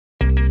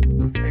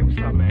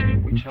up,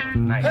 man? We chilling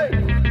tonight. Hey.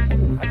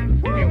 I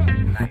can feel it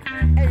tonight,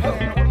 man. Hey,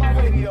 man, where my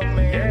radio,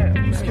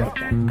 man? Yeah.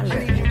 I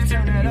need you to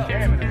turn that up.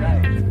 Jamming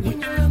tonight.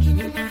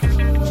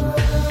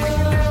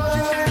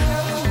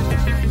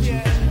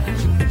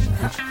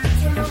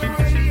 Turn on the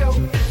radio.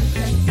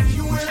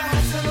 You and I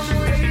turn on the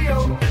radio.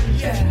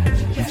 Yeah.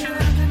 Turn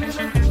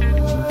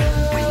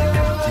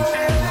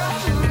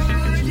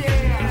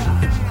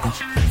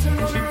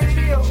on the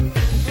radio.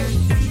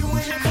 You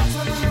and your car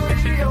turn on the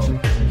radio.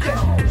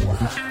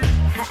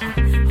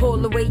 Pull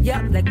the way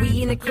up like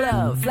we in a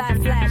club. Fly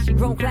flashy,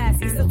 grown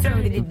classy, still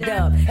turning it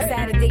up.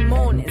 Saturday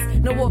mornings,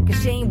 no walk of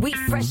shame, we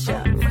fresh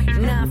up.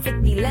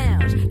 950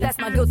 Lounge, that's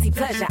my guilty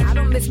pleasure. I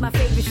don't miss my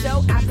favorite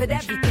show, I put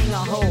everything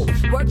on hold.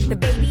 Work the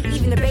baby,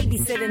 even the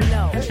babysitter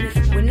know.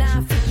 When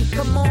 950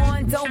 come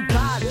on, don't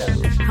bother.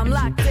 I'm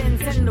locked in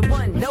 10 to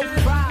 1, no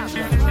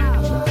problem.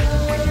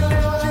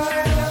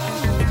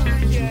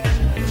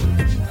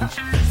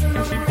 Turn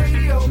on the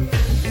radio.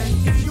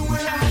 You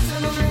and I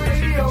turn on the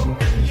radio.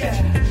 Yeah.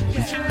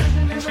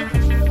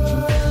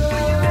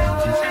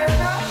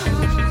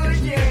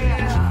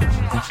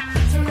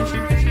 Turn on the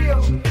radio.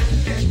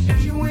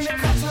 You and the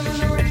car turn on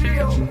the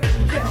radio.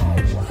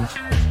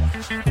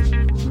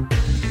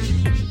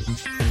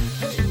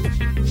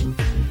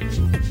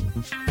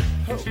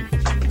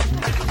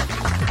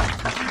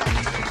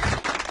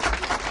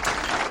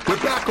 We're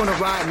back on the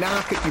ride,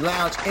 950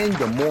 Lounge in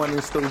the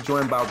morning, still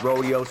joined by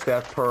Rodeo,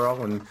 Steph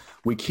Pearl, and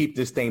we keep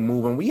this thing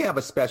moving. We have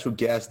a special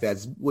guest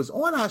that was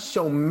on our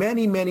show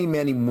many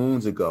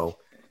moons ago.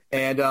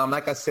 And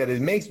like I said,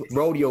 it makes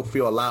Rodeo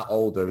feel a lot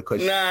older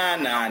because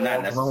not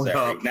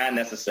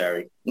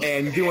necessary.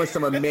 And doing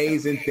some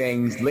amazing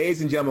things.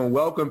 Ladies and gentlemen,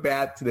 welcome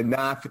back to the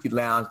 950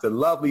 Lounge, the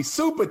lovely,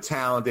 super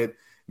talented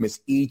Miss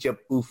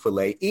Egypt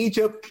Ufele.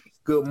 Egypt,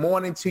 good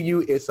morning to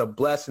you. It's a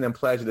blessing and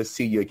pleasure to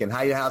see you again.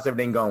 How's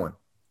everything going?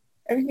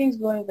 Everything's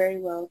going very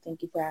well.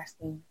 Thank you for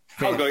asking.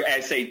 I was going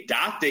to say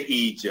Dr.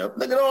 Egypt.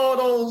 Look at all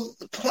those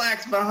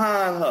plaques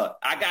behind her.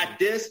 I got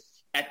this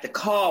at the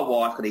car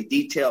wash because they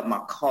detailed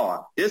my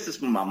car. This is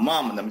from my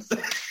mom and them.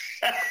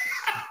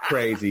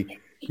 Crazy.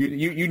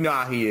 You know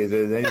how he is.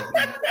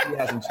 He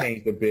hasn't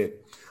changed a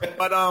bit.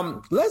 But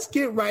let's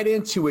get right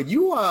into it.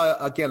 You are,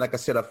 again, like I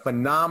said, a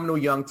phenomenal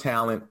young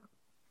talent.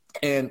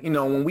 And, you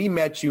know, when we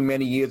met you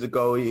many years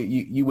ago,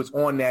 you was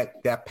on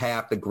that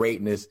path to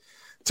greatness.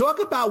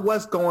 Talk about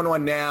what's going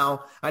on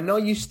now. I know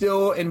you're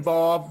still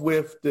involved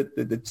with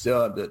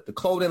the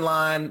clothing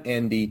line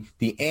and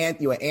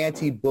you're an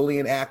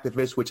anti-bullying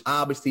activist, which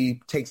obviously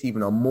takes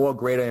even a more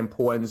greater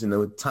importance in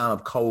the time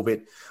of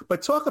COVID.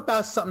 But talk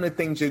about some of the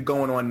things you're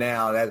going on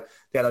now that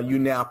are you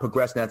now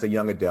progressing as a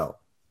young adult.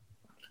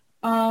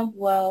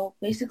 Well,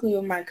 basically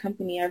with my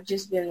company, I've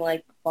just been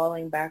like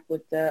falling back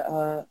with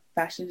the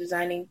fashion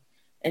designing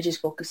and just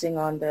focusing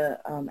on the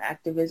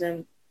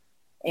activism.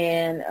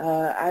 And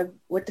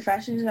with the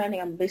fashion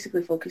designing, I'm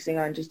basically focusing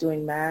on just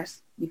doing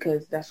masks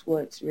because that's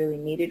what's really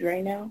needed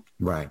right now.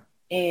 Right.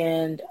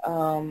 And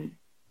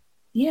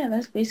yeah,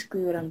 that's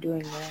basically what I'm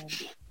doing now.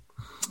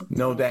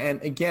 No, that,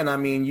 and again, I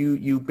mean,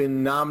 you've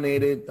been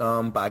nominated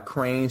by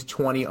Crane's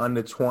 20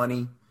 Under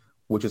 20,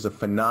 which is a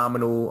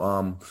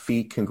phenomenal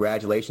feat.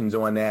 Congratulations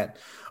on that.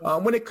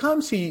 When it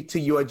comes to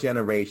your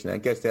generation, I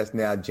guess that's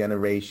now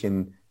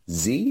Generation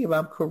Z, if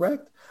I'm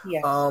correct.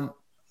 Yeah.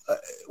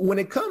 When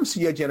it comes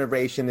to your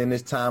generation in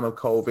this time of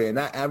COVID, and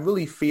I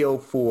really feel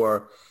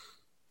for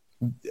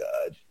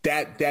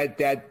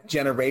that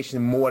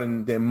generation more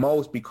than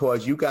most,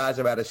 because you guys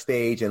are at a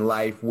stage in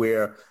life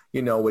where,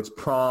 you know, it's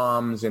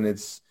proms and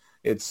it's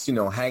you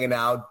know, hanging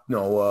out, you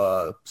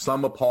know,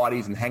 slumber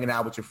parties and hanging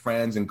out with your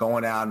friends and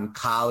going out in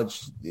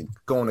college,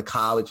 going to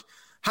college.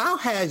 How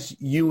has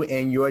you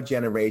and your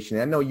generation,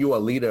 I know you're a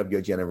leader of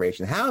your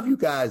generation, how have you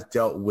guys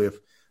dealt with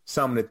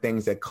some of the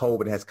things that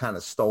COVID has kind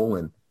of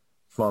stolen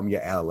from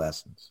your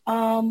adolescence?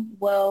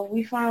 Well,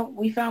 we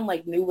found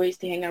like new ways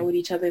to hang out with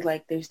each other.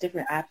 Like there's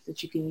different apps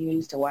that you can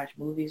use to watch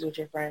movies with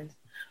your friends.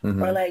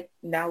 Mm-hmm. Or like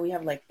now we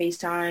have like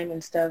FaceTime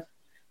and stuff,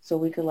 so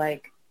we could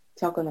like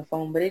talk on the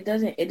phone, but it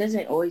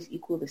doesn't always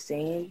equal the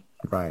same.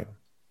 Right.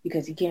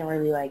 Because you can't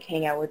really like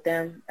hang out with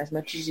them as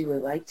much as you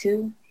would like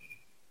to.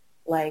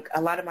 Like a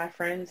lot of my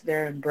friends,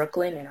 they're in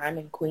Brooklyn and I'm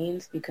in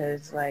Queens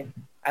because like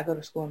I go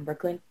to school in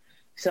Brooklyn.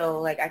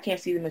 So like I can't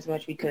see them as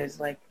much because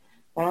like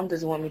my mom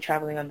doesn't want me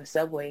traveling on the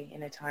subway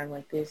in a time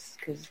like this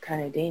because it's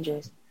kind of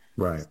dangerous.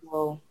 Right.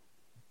 So,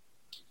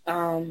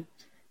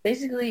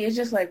 basically, it's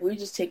just like we're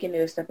just taking it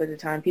a step at a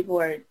time.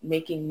 People are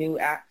making new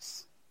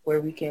apps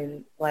where we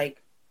can,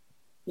 like,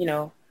 you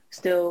know,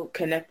 still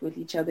connect with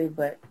each other,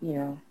 but, you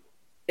know,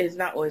 it's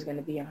not always going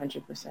to be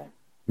 100%.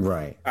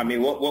 Right. I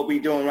mean, what we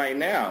doing right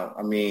now,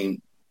 I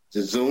mean, the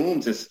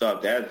Zooms and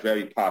stuff, that's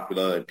very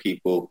popular and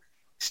people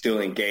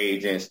still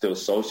engage and still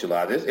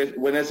socialize.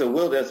 When there's a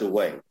will, there's a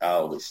way, I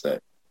always say.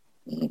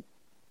 Mm-hmm.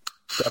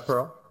 Steph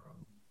Pearl?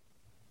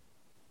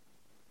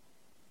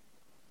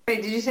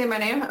 Wait, did you say my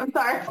name? I'm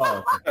sorry.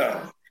 Oh,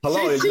 okay.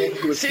 Hello, it's Nick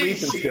who was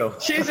sleeping still.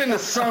 She's in the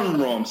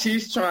sunroom.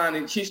 She's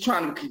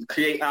trying to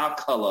create our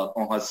color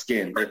on her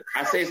skin. But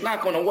I say it's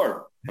not going to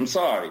work. I'm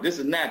sorry. This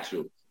is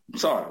natural. I'm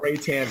sorry. Spray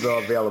tans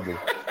are available.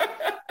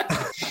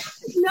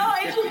 No,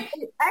 it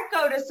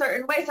echoed a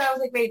certain way, so I was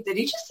like, wait, did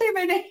he just say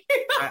my name?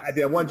 I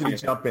did. I wanted you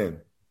to jump in.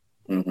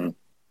 Mm-hmm.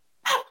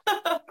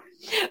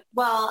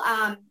 Well,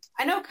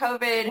 I know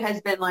COVID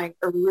has been like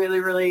a really,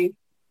 really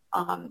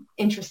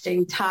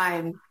interesting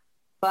time,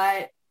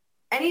 but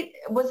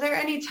was there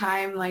any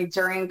time like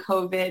during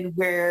COVID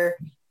where,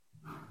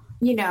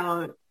 you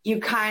know, you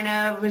kind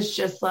of was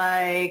just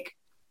like,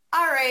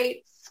 all right,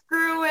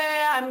 screw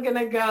it, I'm going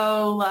to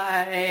go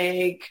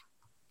like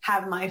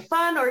have my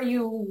fun? Or are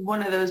you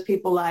one of those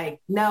people like,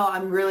 no,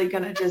 I'm really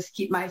going to just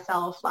keep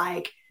myself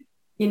like,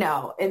 in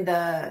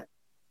the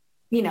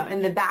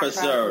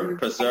background.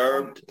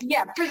 Preserved.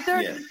 Yeah,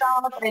 preserve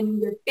yourself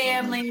and your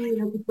family.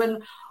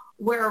 When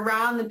we're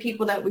around the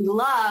people that we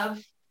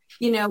love,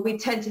 we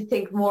tend to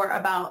think more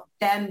about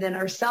them than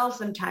ourselves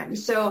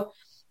sometimes. So,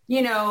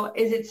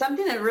 is it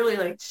something that really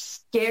like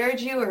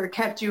scared you or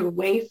kept you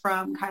away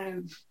from kind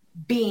of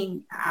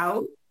being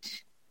out?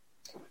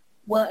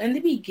 Well, in the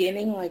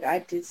beginning, like I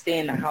did stay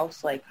in the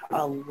house like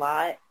a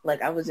lot.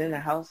 Like I was in the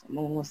house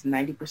almost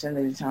 90%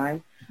 of the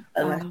time,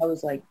 unless I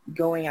was like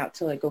going out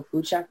to like go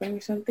food shopping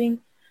or something.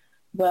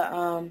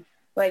 But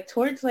like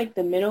towards like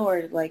the middle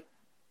or like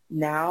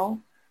now,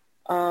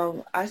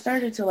 I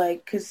started to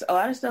like, because a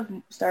lot of stuff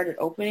started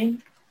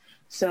opening.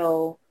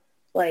 So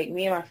like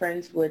me and my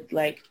friends would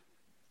like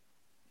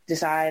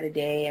decide a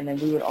day and then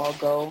we would all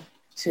go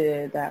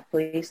to that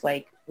place.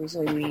 Like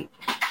recently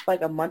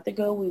like a month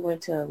ago, we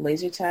went to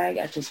laser tag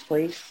at this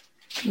place.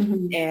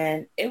 Mm-hmm.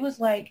 And it was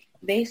like,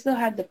 they still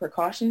had the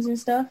precautions and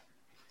stuff,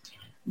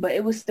 but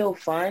it was still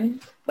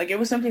fun. Like it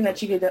was something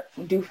that you could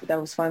do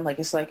that was fun. Like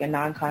it's like a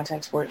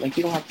non-contact sport. Like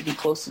you don't have to be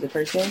close to the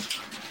person.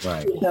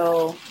 Right.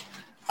 So,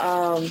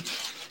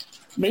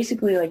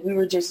 basically like we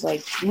were just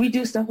like, we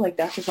do stuff like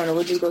that for fun, or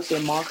we'll just go to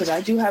the mall. Cause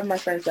I do have my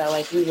friends that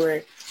like we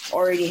were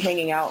already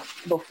hanging out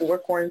before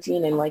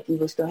quarantine and like we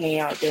were still hanging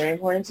out during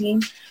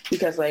quarantine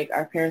because like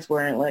our parents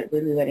weren't like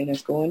really letting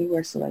us go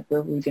anywhere. So like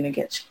where were we going to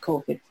get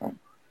COVID from?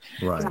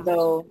 Right.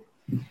 So,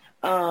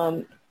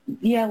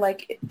 yeah,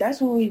 like that's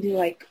what we do,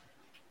 like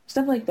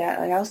stuff like that.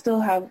 Like I'll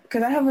still have,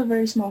 cause I have a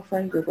very small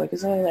friend group. Like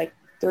it's only like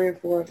 3 or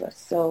 4 of us.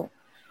 So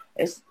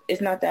it's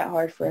not that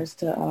hard for us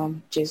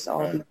to just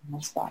all be in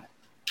one spot.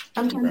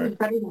 Sometimes it's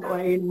better that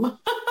way.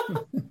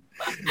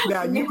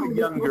 Now, you're a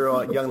young girl,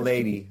 a young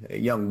lady, a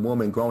young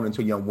woman, grown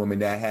into a young woman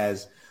that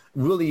has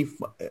really,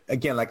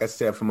 again, like I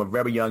said, from a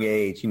very young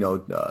age,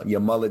 your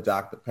mother,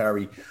 Dr.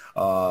 Perry,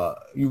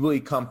 you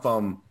really come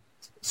from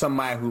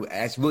somebody who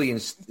has really,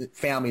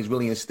 family has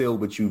really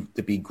instilled with you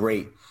to be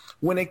great.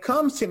 When it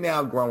comes to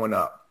now growing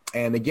up,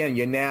 and again,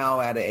 you're now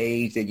at an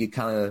age that you're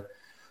kind of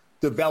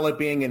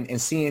developing and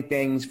seeing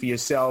things for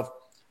yourself.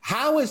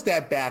 How is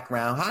that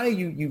background? How do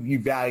you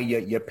value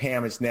your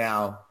parents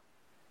now,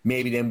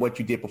 maybe than what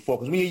you did before?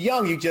 Because when you're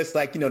young, you just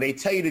like, they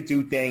tell you to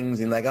do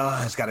things and like, oh,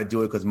 I just got to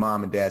do it because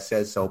mom and dad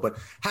says so. But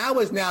how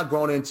is now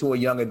grown into a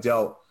young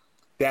adult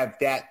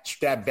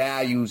that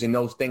values and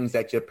those things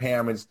that your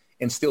parents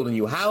instilled in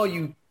you? How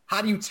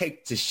do you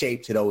take to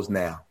shape to those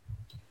now?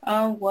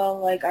 Well,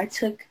 like I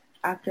took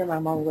after my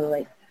mom would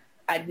like,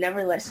 I'd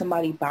never let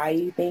somebody buy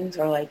you things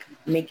or like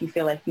make you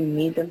feel like you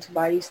need them to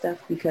buy you stuff,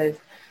 because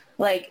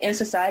like in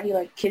society,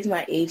 like kids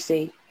my age,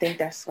 they think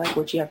that's like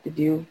what you have to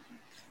do.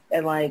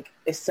 And like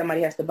if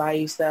somebody has to buy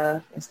you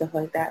stuff and stuff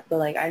like that. But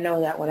like I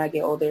know that when I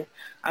get older,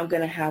 I'm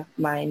going to have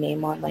my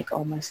name on like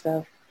all my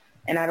stuff.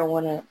 And I don't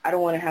want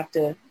to have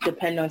to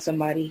depend on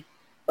somebody.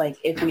 Like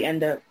if we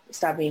end up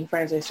stop being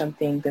friends or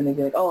something, then they'll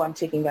be like, oh, I'm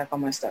taking back all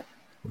my stuff.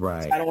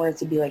 Right. So I don't want it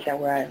to be like that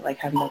where I like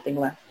have nothing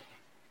left.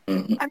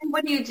 Mm-hmm. I mean,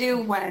 what do you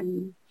do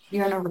when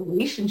you're in a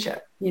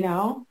relationship,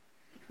 when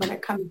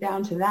it comes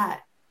down to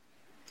that?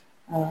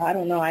 I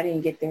don't know. I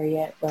didn't get there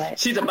yet, but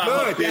she's about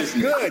her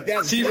business.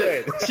 That's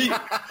good.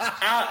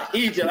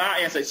 Egypt,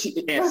 I'll answer.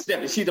 And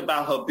Stephanie, she's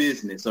about her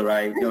business. All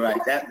right.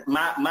 That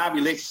my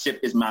relationship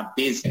is my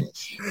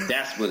business.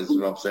 That's what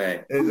I'm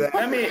saying.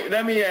 Exactly.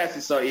 Let me ask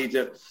you, so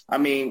Egypt. I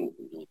mean,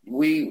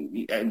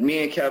 me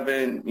and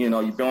Kevin,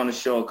 you've been on the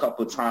show a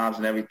couple of times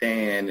and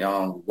everything,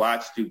 and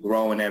watched you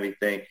grow and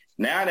everything.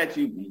 Now that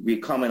you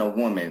becoming a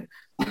woman,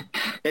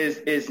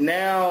 is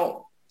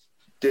now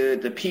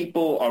the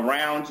people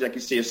around you, like you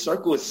see, a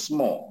circle is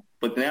small,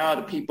 but now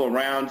the people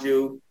around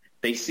you,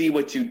 they see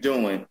what you're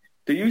doing.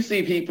 Do you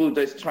see people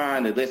just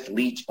trying to just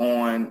leech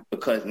on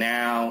because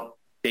now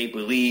they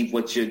believe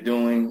what you're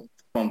doing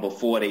from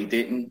before they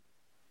didn't?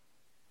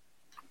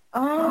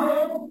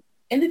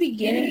 In the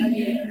beginning, I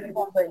didn't,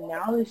 but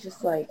now it's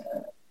just like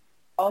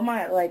all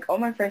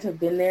my friends have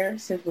been there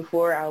since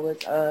before I was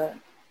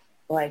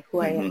like who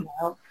I am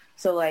now.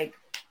 So like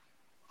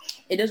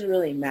it doesn't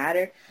really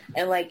matter.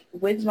 And like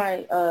with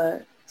my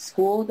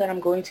school that I'm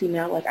going to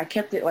now, like I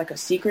kept it like a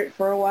secret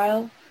for a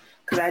while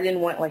because I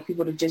didn't want like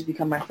people to just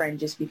become my friend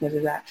just because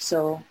of that.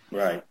 So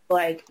right,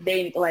 like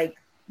they like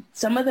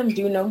some of them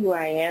do know who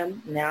I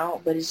am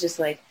now, but it's just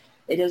like,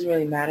 it doesn't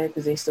really matter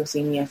because they still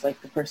see me as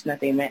like the person that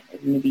they met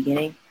in the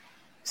beginning.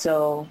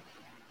 So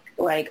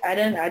like, I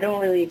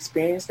don't really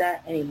experience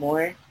that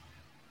anymore.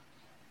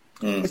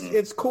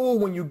 It's cool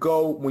when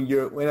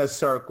you're in a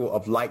circle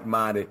of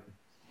like-minded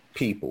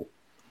people,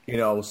 you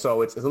know,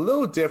 so it's a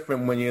little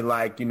different when you're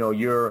like, you know,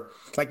 you're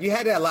like, you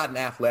had that a lot in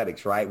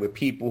athletics, right? With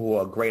people who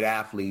are great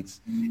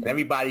athletes and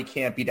everybody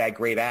can't be that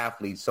great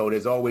athlete. So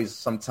there's always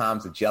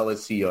sometimes a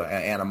jealousy or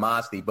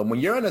animosity. But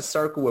when you're in a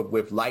circle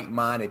with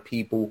like-minded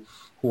people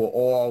who are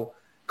all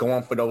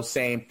going for those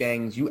same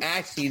things, you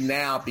actually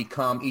now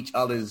become each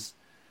other's,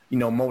 you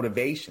know,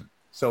 motivation.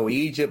 So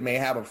Egypt may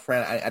have a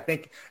friend, I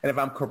think, and if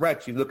I'm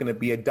correct, you're looking to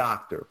be a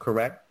doctor,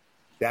 correct?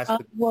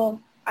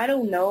 Well, I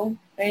don't know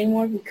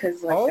anymore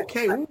because like,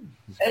 okay,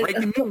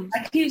 breaking news.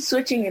 I keep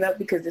switching it up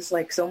because it's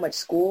like so much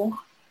school.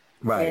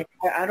 Right.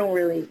 And I don't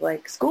really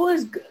like, school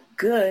is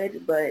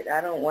good, but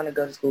I don't want to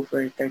go to school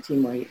for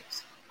 13 more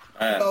years.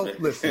 So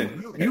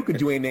listen, you can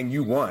do anything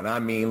you want. I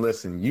mean,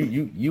 listen,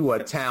 you are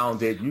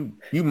talented.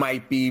 You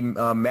might be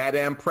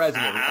Madam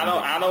President.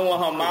 I don't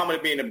want her mama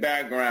to be in the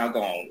background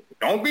going,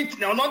 don't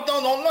let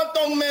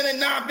those men in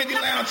 950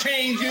 lounge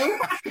change you.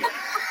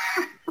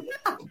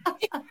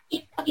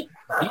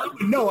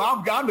 No,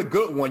 I'm the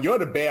good one. You're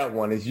the bad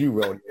one, as you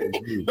wrote.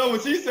 No, when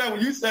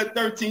you said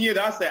 13 years,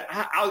 I said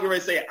I was going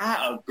to say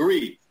I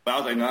agree, but I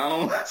was like, no, I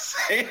don't want to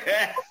say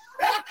that.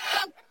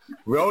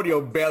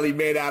 Rodeo barely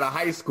made out of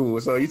high school,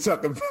 so you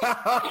talking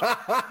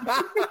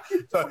about.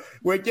 So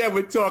we're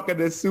talking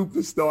to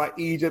superstar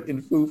Egypt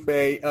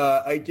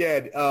Ufele.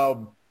 Again,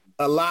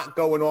 a lot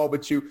going on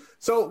with you.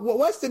 So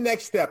what's the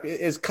next step?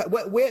 Is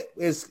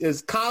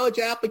college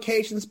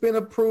applications been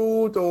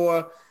approved,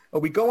 or are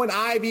we going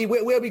Ivy?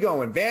 Where are we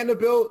going?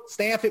 Vanderbilt,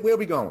 Stanford? Where are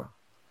we going?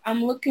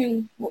 I'm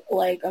looking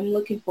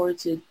forward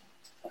to.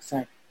 Oh,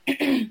 sorry.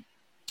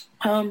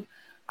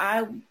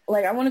 I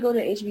want to go to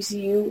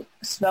HBCU.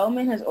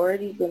 Spelman has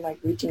already been like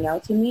reaching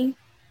out to me,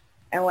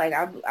 and like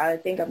I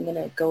think I'm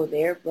gonna go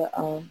there. But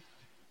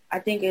I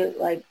think it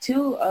like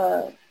two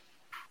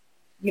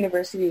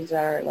universities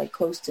that are like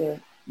close to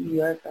New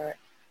York are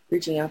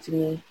reaching out to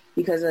me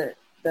because I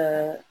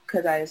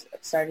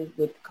started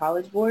with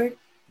College Board.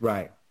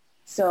 Right.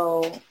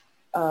 So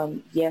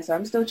so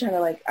I'm still trying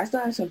to I still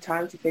have some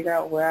time to figure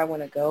out where I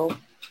want to go,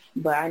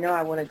 but I know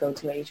I want to go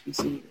to a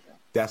HBCU.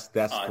 That's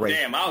great.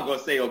 Damn, I was going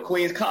to say,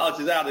 Queens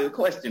College is out of the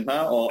question,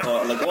 huh? Or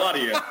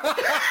LaGuardia.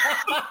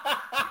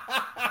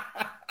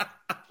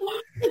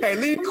 Hey,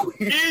 leave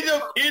Queens.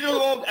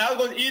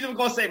 Egypt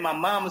going to say, my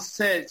mama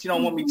said she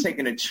don't want me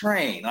taking a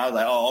train. I was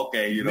like, oh,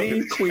 okay. You know.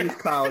 Leave Queens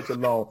College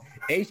alone.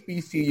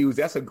 HBCUs,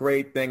 that's a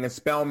great thing. And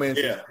Spelman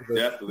is a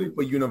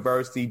super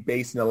university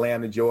based in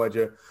Atlanta,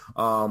 Georgia.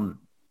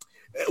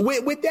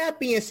 With that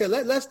being said,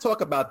 let's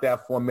talk about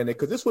that for a minute,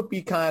 because this would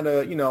be kind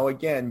of, you know,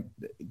 again,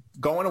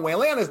 going away.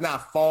 Atlanta's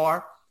not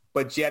far,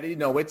 but yet, you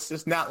know, it's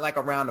just not like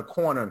around the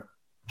corner.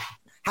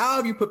 How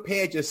have you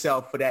prepared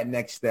yourself for that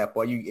next step?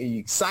 Are you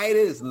excited?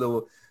 Is a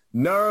little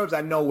nerves?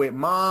 I know with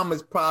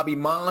mom's probably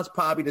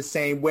the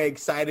same way,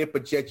 excited,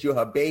 but yet you're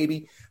her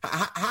baby.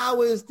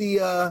 How is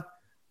the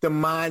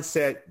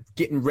mindset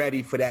getting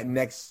ready for that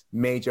next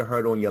major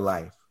hurdle in your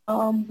life?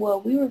 Well,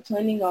 we were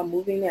planning on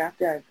moving there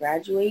after I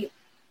graduate.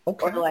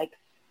 Okay. Or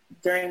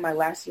during my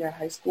last year of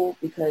high school,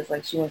 because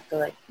she wants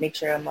to make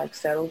sure I'm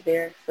settled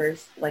there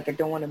first. I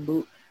don't want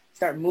to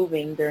start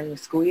moving during the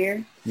school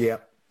year. Yeah.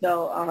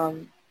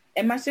 So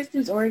and my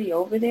sister's already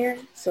over there,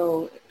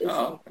 so it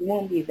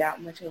won't be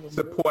that much of a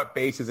support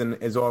base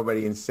is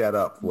already set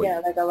up for you.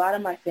 Yeah, a lot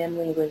of my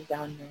family lives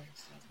down there.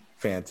 So.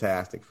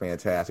 Fantastic.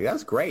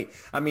 That's great.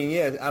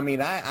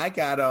 I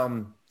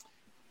got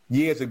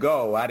years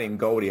ago, I didn't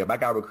go there, but I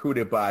got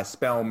recruited by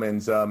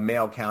Spelman's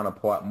male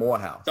counterpart,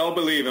 Morehouse. Don't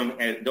believe him,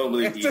 and don't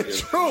believe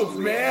it's the truth,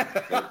 man.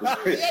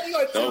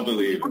 Don't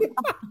believe him.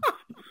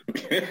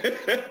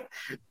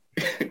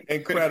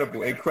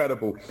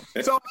 Incredible.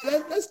 So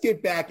let's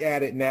get back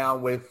at it now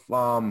with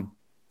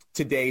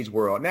today's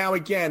world. Now,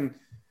 again,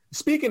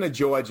 speaking of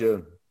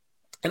Georgia,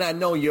 and I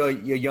know you're a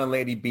young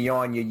lady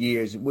beyond your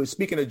years.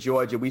 Speaking of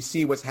Georgia, we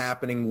see what's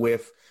happening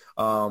with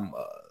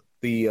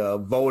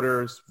the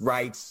voters'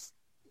 rights.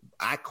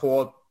 I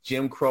call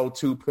Jim Crow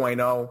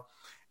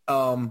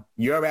 2.0.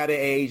 You're at an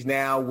age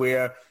now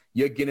where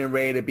you're getting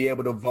ready to be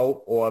able to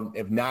vote, or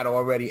if not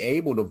already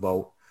able to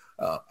vote.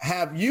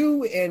 Have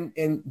you,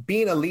 in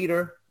being a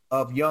leader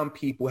of young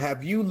people,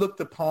 have you looked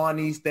upon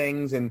these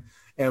things and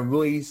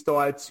really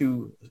started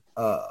to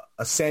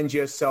ascend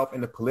yourself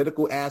in the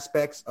political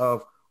aspects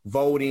of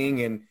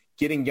voting and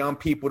getting young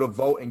people to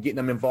vote and getting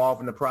them involved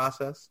in the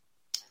process?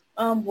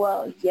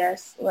 Well,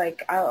 yes.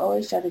 I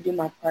always try to do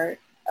my part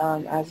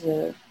as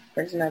a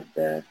person of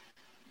the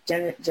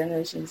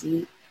Generation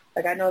Z.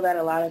 I know that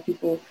a lot of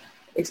people,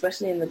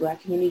 especially in the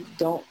Black community,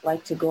 don't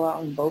like to go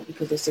out and vote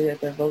because they say that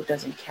their vote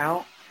doesn't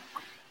count,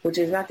 which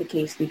is not the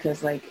case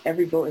because,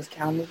 every vote is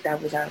counted.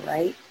 That was our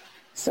right.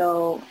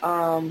 So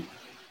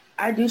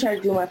I do try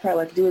to do my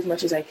part, do as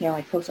much as I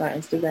can, post on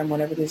Instagram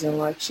whenever there's an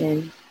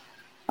election.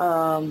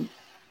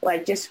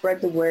 like just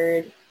spread the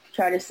word,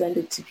 try to send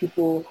it to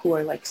people who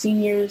are like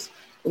seniors,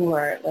 who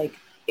are like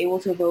able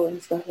to vote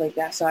and stuff like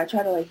that. So I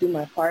try to like do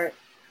my part.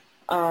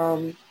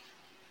 And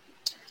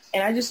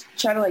I just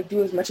try to like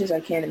do as much as I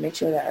can to make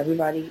sure that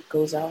everybody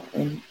goes out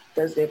and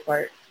does their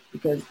part,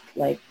 because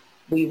like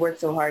we work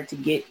so hard to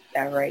get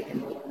that right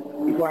and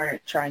people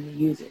aren't trying to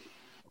use it.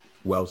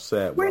 Well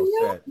said. Were Well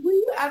said.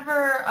 you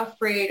ever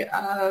afraid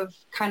of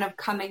kind of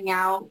coming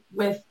out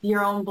with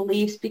your own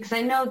beliefs? Because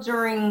I know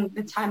during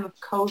the time of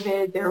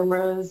COVID, there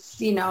was,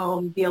 you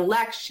know, the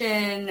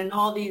election and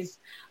all these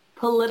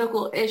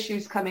political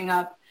issues coming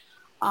up.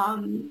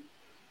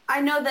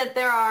 I know that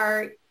there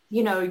are,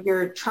 you know,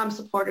 your Trump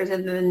supporters,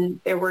 and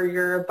then there were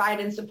your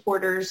Biden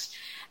supporters,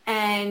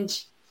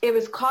 and it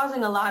was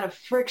causing a lot of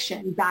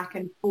friction back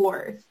and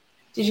forth.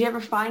 Did you ever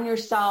find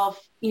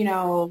yourself, you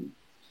know,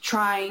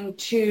 trying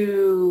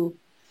to,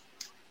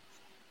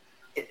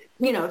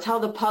 you know, tell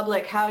the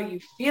public how you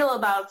feel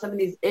about some of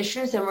these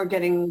issues and we're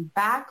getting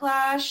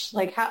backlash?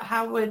 Like,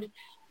 how would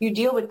you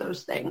deal with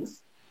those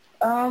things?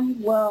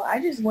 Well, I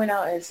just went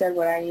out and said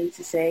what I needed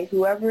to say.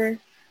 Whoever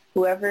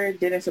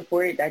didn't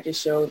support it, that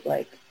just showed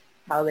like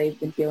how they've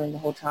been feeling the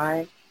whole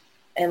time.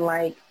 And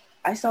like,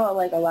 I saw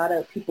like a lot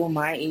of people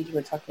my age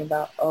were talking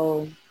about,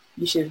 oh,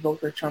 you should vote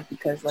for Trump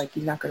because like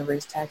he's not going to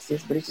raise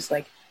taxes. But it's just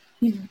like,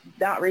 he's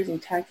not raising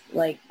tax.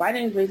 Like,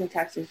 Biden is raising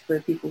taxes for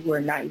people who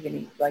are not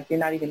even, like, they're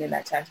not even in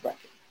that tax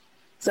bracket.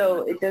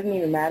 So it doesn't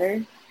even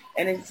matter.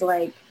 And it's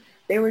like,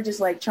 they were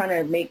just like trying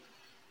to make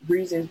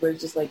reasons, but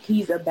it's just like,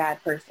 he's a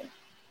bad person.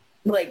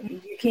 Like,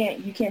 you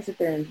can't sit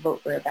there and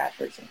vote for a bad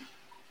person.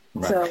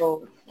 Right.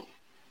 So,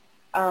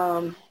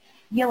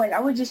 yeah, like, I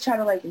would just try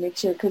to like make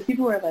sure, because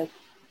people were like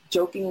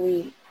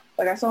jokingly,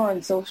 like I saw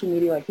on social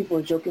media, like people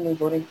were jokingly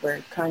voting for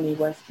Kanye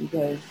West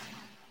because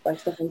like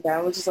stuff like that.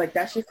 I was just like,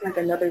 that's just like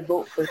another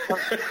vote for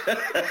Trump.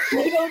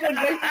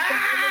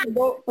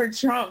 Vote for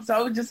Trump. So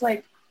I was just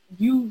like,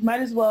 you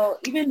might as well,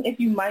 even if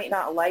you might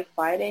not like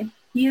Biden,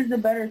 he is the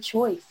better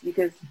choice,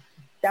 because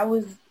that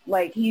was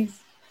like,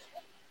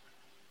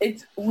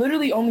 it's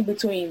literally only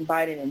between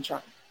Biden and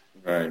Trump.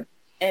 Right.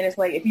 And it's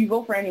like, if you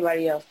vote for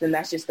anybody else, then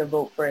that's just a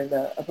vote for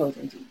the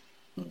opposing team.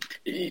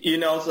 You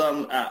know,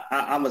 something,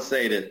 I'm going to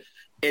say this.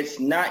 It's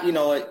not, you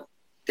know,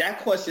 that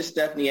question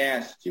Stephanie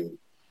asked you,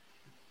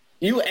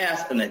 you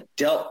ask an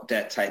adult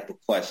that type of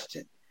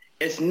question.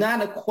 It's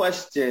not a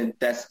question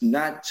that's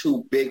not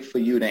too big for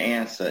you to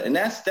answer. And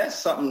that's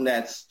something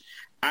that's,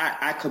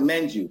 I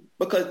commend you,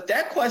 because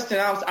that question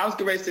I was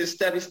getting ready to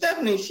say to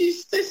Stephanie, she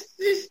does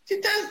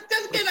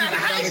get out of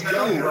high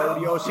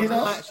school.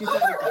 She's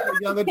a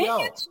young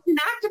adult.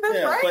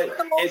 Yeah, but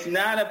it's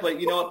not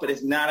but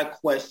it's not a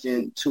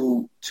question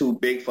too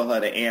big for her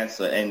to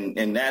answer.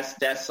 And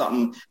that's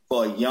something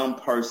for a young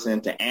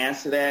person to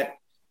answer that.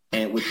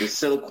 And with the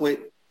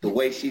silicate, the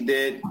way she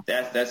did,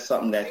 that's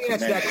something that. I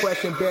answer that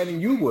question better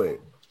than you would.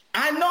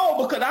 I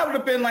know, because I would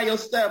have been like your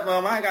Steph.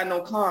 I ain't got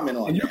no comment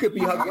on it. And you could be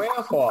her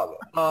grandfather.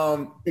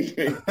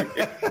 Yeah,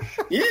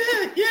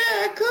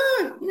 I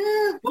could.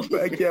 Yeah.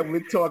 Again,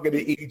 we're talking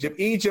to Egypt.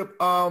 Egypt,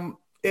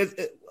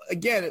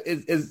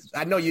 is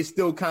I know you're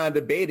still kind of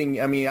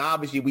debating. I mean,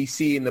 obviously, we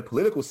see in the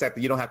political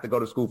sector, you don't have to go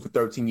to school for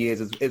 13 years.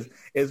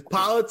 Is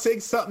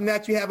politics something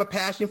that you have a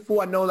passion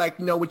for? I know, like,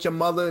 you know, with your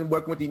mother and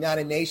working with the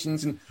United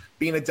Nations and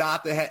being a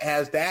doctor,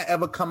 has that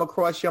ever come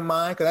across your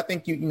mind? Because I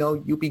think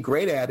you'd be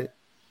great at it.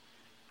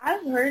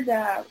 I've heard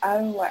that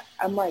I'm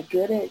like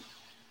good at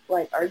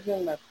like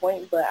arguing my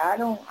point, but I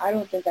don't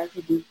think I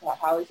could do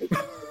politics.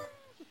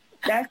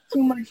 That's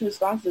too much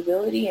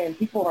responsibility, and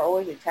people are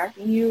always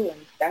attacking you,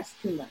 and that's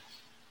too much.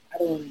 I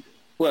don't want to do it.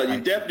 Well, you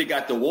definitely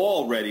got the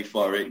wall ready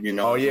for it, you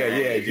know. Oh yeah.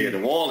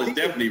 The wall is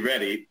definitely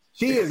ready.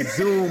 She is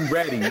Zoom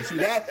ready. You see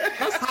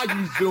that's how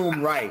you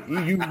Zoom right.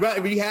 You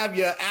have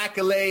your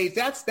accolades.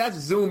 That's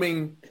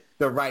Zooming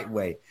the right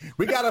way.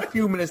 We got a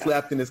few minutes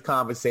left in this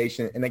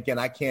conversation, and again,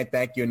 I can't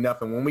thank you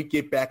enough. And when we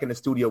get back in the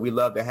studio, we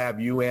love to have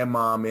you and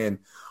Mom in.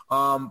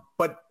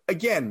 But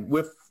again,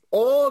 with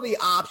all the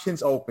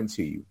options open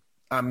to you,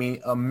 I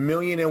mean,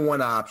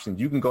 1,000,001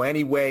 options. You can go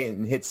any way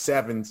and hit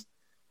sevens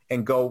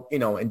and go,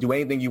 and do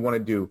anything you want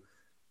to do.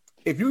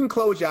 If you can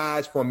close your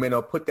eyes for a minute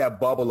or put that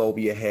bubble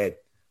over your head,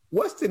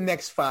 what's the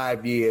next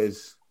 5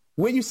 years?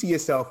 Where you see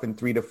yourself in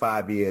 3 to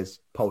 5 years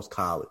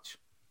post-college?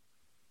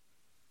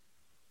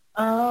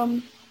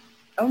 I'm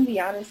gonna be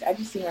honest, I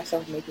just see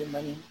myself making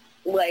money.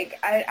 Like,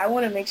 I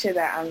want to make sure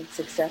that I'm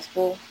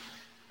successful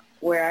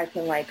where I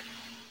can, like,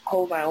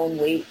 hold my own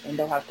weight and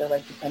don't have to,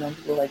 like, depend on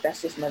people. Like,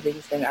 that's just my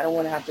biggest thing. I don't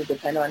want to have to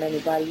depend on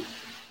anybody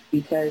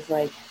because,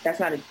 like, that's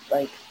not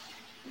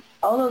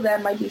although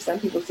that might be some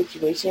people's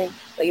situation,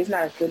 like, it's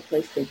not a good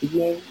place to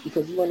be in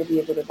because you want to be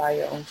able to buy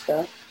your own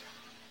stuff.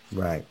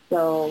 Right.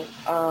 So,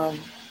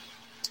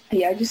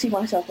 yeah, I just see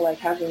myself, like,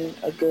 having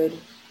a good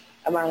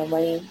amount of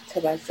money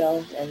to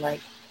myself and,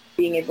 like,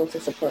 being able to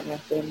support my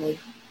family.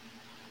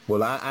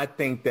 Well, I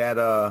think that,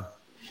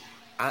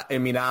 I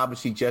mean,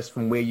 obviously just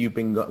from where you're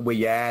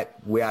at,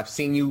 where I've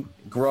seen you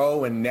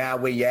grow and now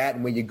where you're at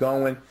and where you're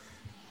going,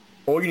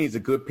 All you need is a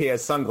good pair of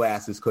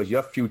sunglasses because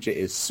your future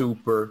is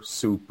super,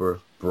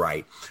 super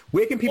bright.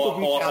 Where can people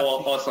reach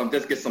out to you?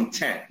 Just get some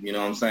tent, you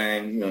know what I'm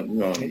saying? You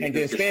know, and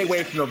then stay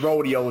away from the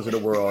rodeos of the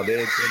world.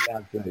 They're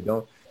not good.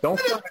 Don't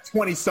film a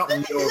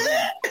 20-something year old.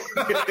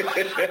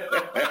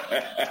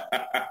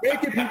 Where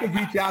can people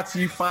reach out to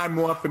you, find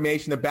more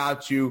information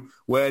about you,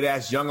 whether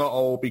that's young or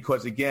old?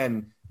 Because,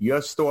 again,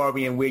 your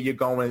story and where you're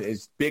going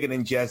is bigger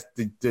than just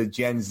the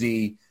Gen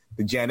Z.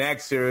 The Gen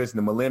Xers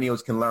and the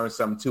millennials can learn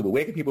something too. But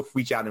where can people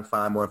reach out and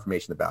find more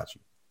information about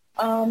you?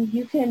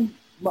 You can.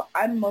 Well,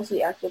 I'm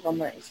mostly active on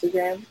my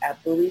Instagram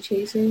at Bully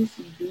Chasers,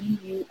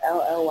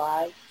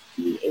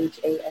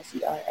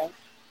 BULLYCHASERS,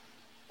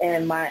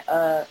 and my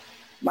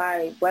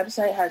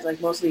website has like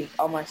mostly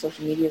all my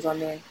social medias on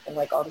there and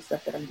like all the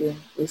stuff that I'm doing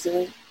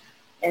recently.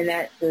 And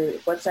the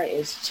website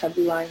is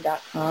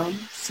chubbyline.com,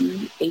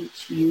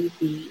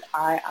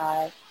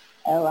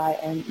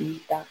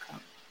 CHUBIILINE.com.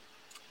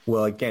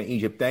 Well, again,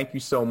 Egypt, thank you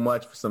so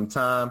much for some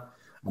time.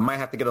 I might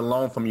have to get a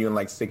loan from you in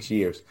like 6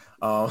 years.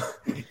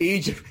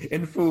 Egypt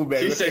Ufele.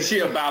 She said she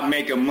about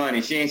making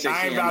money. She ain't say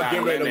she about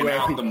giving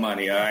out the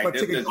money. All right,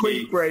 take a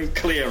quick break.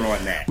 Clear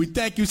on that. We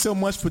thank you so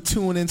much for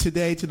tuning in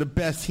today to the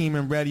best team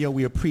in radio.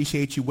 We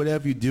appreciate you.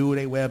 Whatever you do,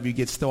 wherever you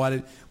get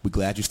started, we're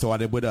glad you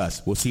started with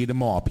us. We'll see you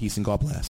tomorrow. Peace and God bless.